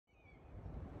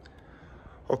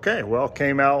Okay, well,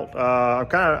 came out, I'm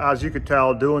kind of, as you could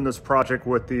tell, doing this project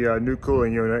with the new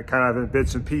cooling unit, kind of in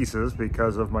bits and pieces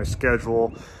because of my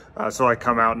schedule. So I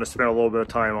come out and spend a little bit of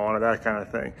time on it, that kind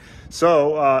of thing.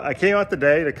 So I came out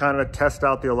today to kind of test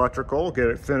out the electrical, get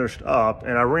it finished up,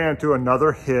 and I ran into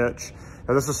another hitch.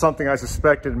 Now, this is something I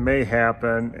suspected may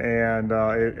happen, and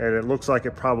it looks like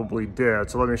it probably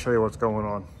did. So let me show you what's going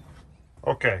on.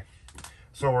 Okay,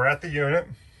 so we're at the unit.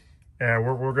 And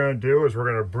what we're going to do is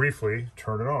we're going to briefly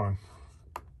turn it on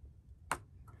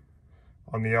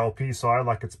the LP side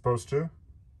like it's supposed to.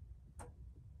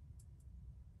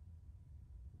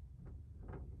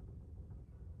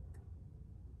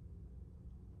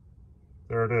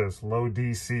 There it is, low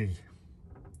DC.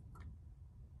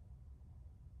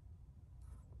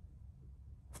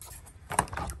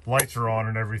 Lights are on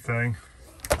and everything,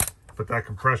 but that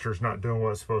compressor is not doing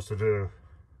what it's supposed to do.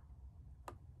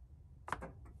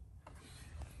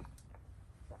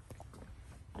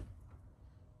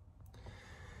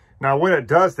 Now, when it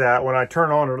does that, when I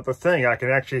turn on the thing, I can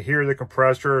actually hear the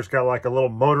compressor. It's got like a little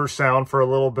motor sound for a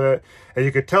little bit, and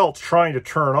you can tell it's trying to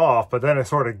turn off, but then it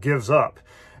sort of gives up,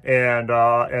 and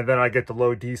then I get the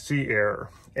low DC error.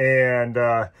 And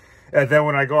then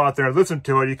when I go out there and listen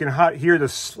to it, you can hear the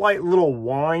slight little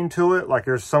whine to it, like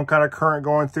there's some kind of current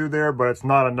going through there, but it's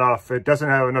not enough. It doesn't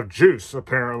have enough juice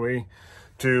apparently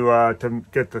to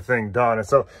get the thing done. And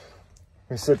so let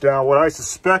me sit down. What I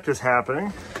suspect is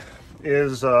happening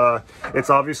is it's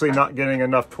obviously not getting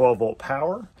enough 12-volt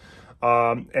power.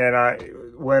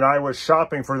 When I was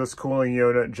shopping for this cooling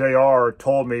unit, JR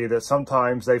told me that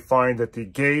sometimes they find that the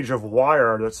gauge of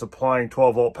wire that's supplying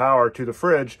 12-volt power to the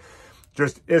fridge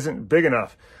just isn't big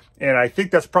enough. And I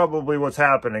think that's probably what's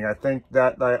happening. I think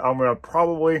that I'm going to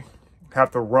probably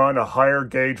have to run a higher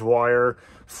gauge wire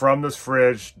from this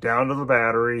fridge down to the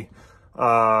battery.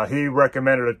 He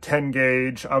recommended a 10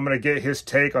 gauge. I'm going to get his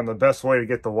take on the best way to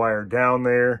get the wire down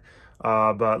there.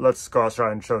 But let's go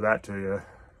outside and show that to you.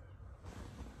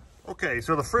 Okay,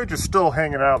 so the fridge is still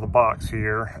hanging out of the box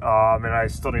here. And I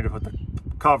still need to put the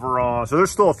cover on. So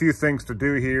there's still a few things to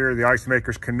do here. The ice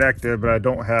maker's connected, but I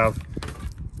don't have,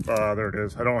 there it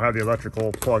is. I don't have the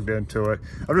electrical plugged into it.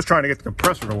 I'm just trying to get the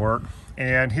compressor to work.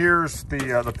 And here's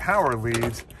the power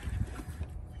leads.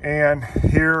 And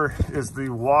here is the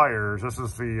wires. This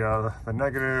is the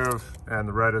negative, and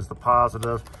the red is the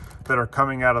positive, that are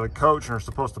coming out of the coach and are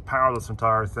supposed to power this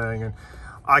entire thing. And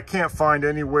I can't find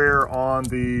anywhere on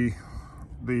the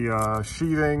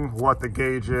sheathing what the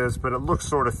gauge is, but it looks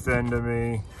sort of thin to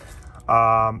me.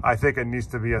 I think it needs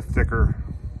to be a thicker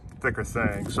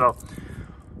thing. So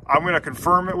I'm going to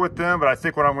confirm it with them, but I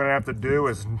think what I'm going to have to do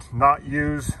is not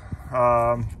use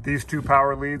these two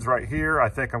power leads right here. I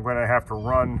think I'm going to have to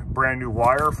run brand new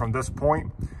wire from this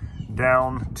point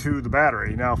down to the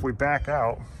battery. Now, if we back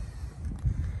out,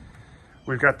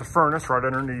 we've got the furnace right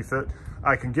underneath it.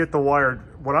 I can get the wire,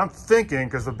 what I'm thinking,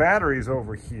 because the battery's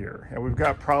over here, and we've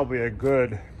got probably a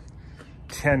good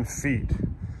 10 feet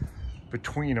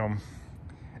between them.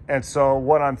 And so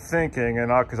what I'm thinking, and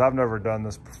because I've never done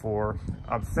this before,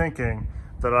 I'm thinking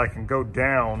that I can go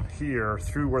down here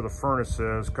through where the furnace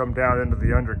is, come down into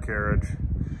the undercarriage,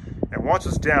 and once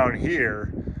it's down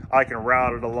here, I can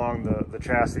route it along the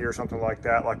chassis or something like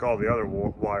that, like all the other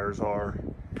wires are,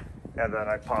 and then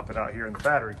I pop it out here in the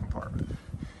battery compartment.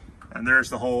 And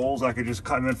there's the holes. I could just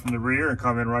come in from the rear and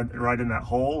come in right in that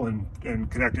hole and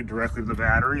connect it directly to the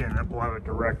battery, and we'll have a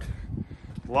direct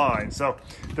line. So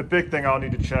the big thing I'll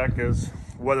need to check is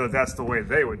whether that's the way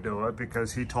they would do it,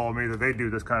 because he told me that they do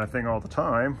this kind of thing all the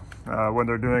time when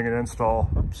they're doing an install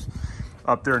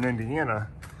up there in Indiana.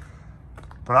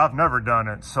 But I've never done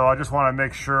it, so I just want to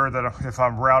make sure that if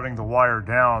I'm routing the wire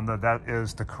down, that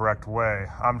is the correct way.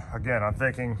 I'm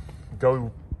thinking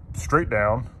go straight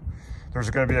down. There's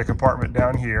going to be a compartment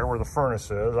down here where the furnace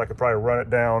is. I could probably run it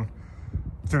down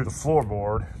through the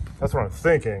floorboard. That's what I'm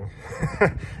thinking.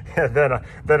 And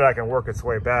then I can work its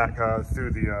way back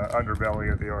through the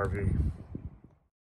underbelly of the RV.